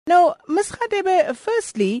Now, Ms. Radebe,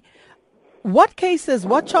 firstly, what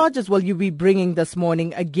charges will you be bringing this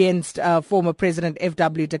morning against former President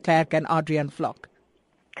F.W. de Klerk and Adrian Vlok?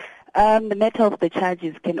 The matter of the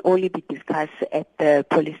charges can only be discussed at the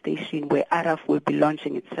police station where ARAF will be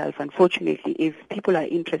launching itself. Unfortunately, if people are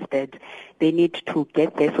interested, they need to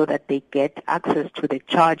get there so that they get access to the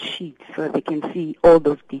charge sheet so they can see all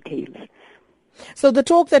those details. So the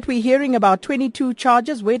talk that we're hearing about 22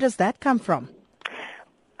 charges, where does that come from?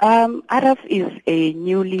 ARAF is a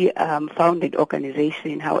newly founded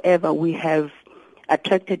organization. However, we have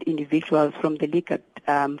attracted individuals from the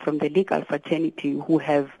legal fraternity who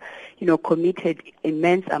have, committed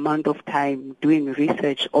immense amount of time doing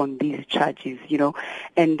research on these charges,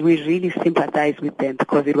 and we really sympathize with them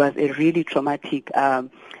because it was a really traumatic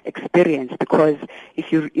experience. Because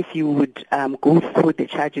if you would go through the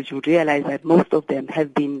charges, you would realize that most of them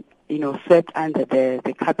have been swept under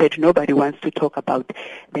the carpet. Nobody wants to talk about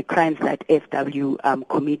the crimes that FW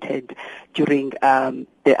committed during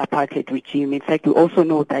the apartheid regime. In fact, we also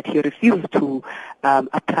know that he refused to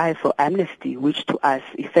apply for amnesty, which to us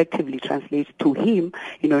effectively translates to him,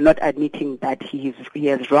 not admitting that he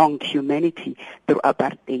has wronged humanity through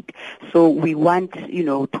apartheid. So we want,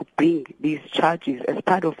 to bring these charges as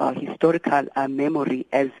part of our historical memory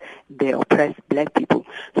as the oppressed black people,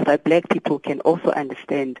 so that black people can also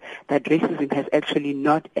understand that racism has actually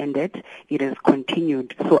not ended, it has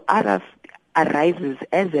continued. So ARAF arises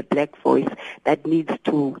as a black voice that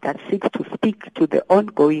seeks to speak to the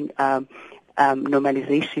ongoing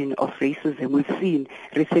normalization of racism. We've seen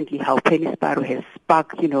recently how Penny Sparrow has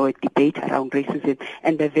sparked, a debate around racism,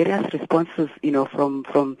 and the various responses,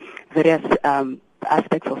 from various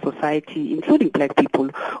aspects of society, including black people,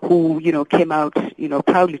 who, came out,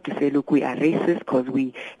 proudly to say, look, we are racist because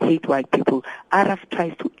we hate white people. ARAF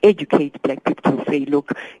tries to educate black people to say,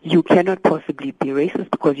 look, you cannot possibly be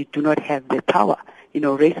racist because you do not have the power.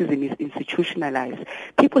 Racism is institutionalized.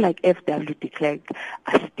 People like F.W. de Klerk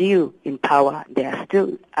are still in power. They are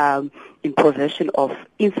still in possession of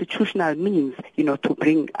institutional means, to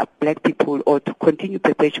bring up black people or to continue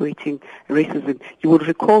perpetuating racism. You would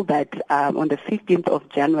recall that on the 15th of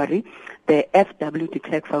January, the F.W. de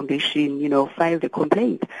Klerk Foundation, filed a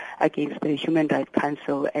complaint against the Human Rights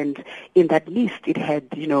Council, and in that list it had,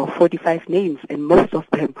 45 names, and most of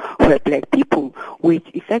them were black people, which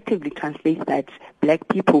effectively translates that black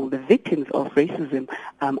people, the victims of racism,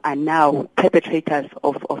 are now perpetrators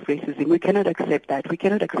of racism. We cannot accept that. We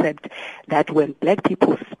cannot accept that when black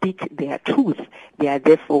people speak their truth, they are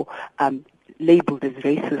therefore labeled as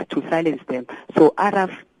racist to silence them. So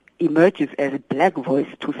ARAF emerges as a black voice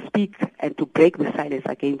to speak and to break the silence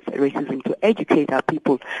against racism, to educate our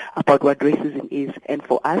people about what racism is. And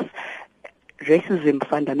for us, racism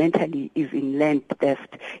fundamentally is in land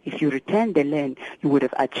theft. If you return the land, you would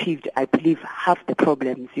have achieved, I believe, half the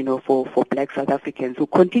problems, for black South Africans who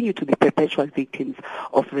continue to be perpetual victims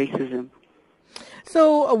of racism.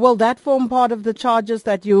 So will that form part of the charges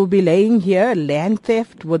that you'll be laying here, land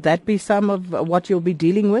theft? Would that be some of what you'll be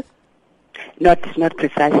dealing with? Not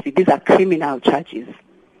precisely. These are criminal charges.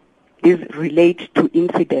 These relate to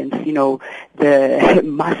incidents, the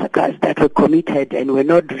massacres that were committed and were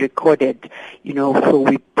not recorded, so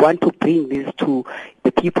we want to bring this to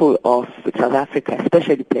the people of South Africa,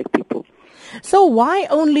 especially black people. So why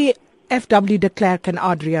only F.W. de Klerk and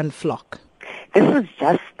Adrian Vlok? This is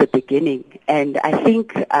just the beginning, and I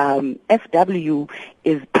think FW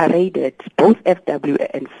is paraded, both FW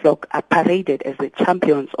and Vlok are paraded as the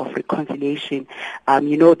champions of reconciliation.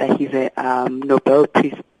 You know that he's a Nobel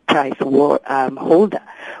Prize holder.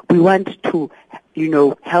 We want to,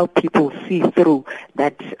 help people see through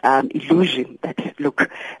that illusion that, look,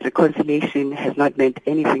 reconciliation has not meant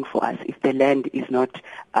anything for us if the land is not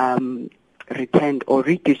returned or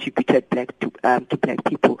redistributed to black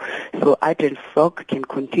people. So Adrian Vlok can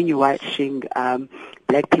continue washing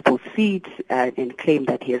black people's feet and claim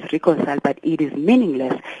that he has reconciled, but it is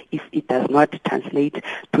meaningless if it does not translate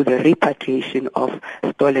to the repatriation of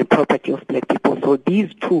stolen property of black people. So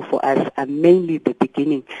these two for us are mainly the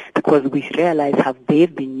beginning, because we realize how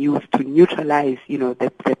they've been used to neutralize,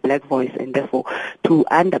 the black voice, and therefore to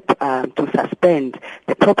suspend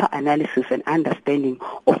the proper analysis and understanding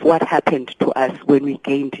of what happened to us when we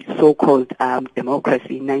gained so-called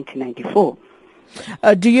democracy in 1994.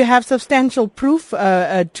 Do you have substantial proof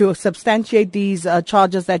to substantiate these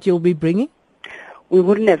charges that you'll be bringing? We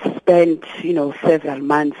wouldn't have spent, several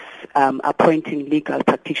months appointing legal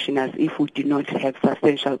practitioners if we did not have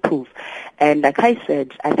substantial proof. And like I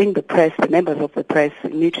said, I think the members of the press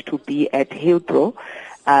need to be at Hillbrow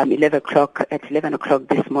 11 o'clock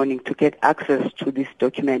this morning to get access to this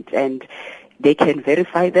document. And they can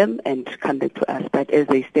verify them and come back to us. But as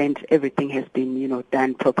they stand, everything has been,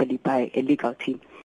 done properly by a legal team.